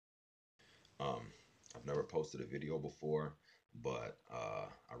I've never posted a video before, but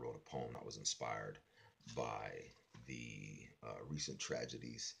I wrote a poem that was inspired by the recent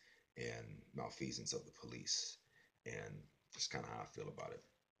tragedies and malfeasance of the police, and just kind of how I feel about it.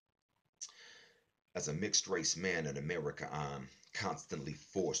 As a mixed race man in America, I'm constantly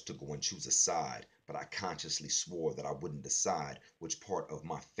forced to go and choose a side, but I consciously swore that I wouldn't decide which part of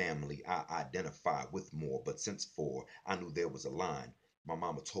my family I identify with more. But since four, I knew there was a line. My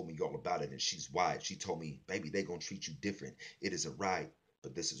mama told me all about it, and she's wide. She told me, baby, they gonna treat you different. It isn't right,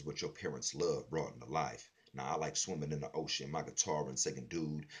 but this is what your parents' love brought into life. Now I like swimming in the ocean, my guitar and singing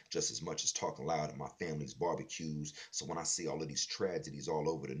dude, just as much as talking loud at my family's barbecues. So when I see all of these tragedies all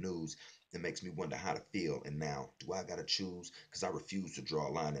over the news, it makes me wonder how to feel. And now, do I gotta choose? Cause I refuse to draw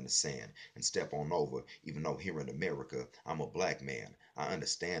a line in the sand and step on over, even though here in America, I'm a black man. I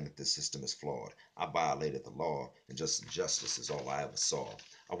understand that this system is flawed. I violated the law, and just injustice is all I ever saw.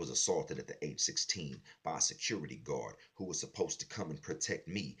 I was assaulted at the age 16 by a security guard who was supposed to come and protect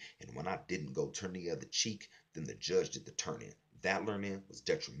me. And when I didn't go turn the other cheek, then the judge did the turning. That learning was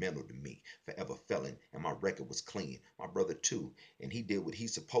detrimental to me. Forever felon, and my record was clean. My brother too, and he did what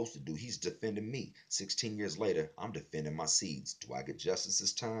he's supposed to do. He's defending me. 16 years later, I'm defending my seeds. Do I get justice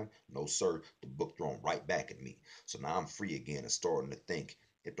this time? No, sir. The book thrown right back at me. So now I'm free again and starting to think.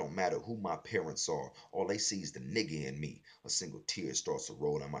 It don't matter who my parents are. All they see is the nigga in me. A single tear starts to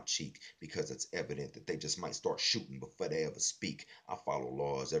roll down my cheek because it's evident that they just might start shooting before they ever speak. I follow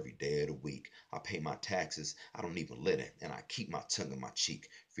laws every day of the week. I pay my taxes. I don't even litter, and I keep my tongue in my cheek.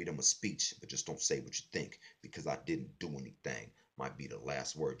 Freedom of speech, but just don't say what you think because I didn't do anything might be the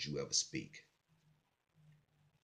last words you ever speak.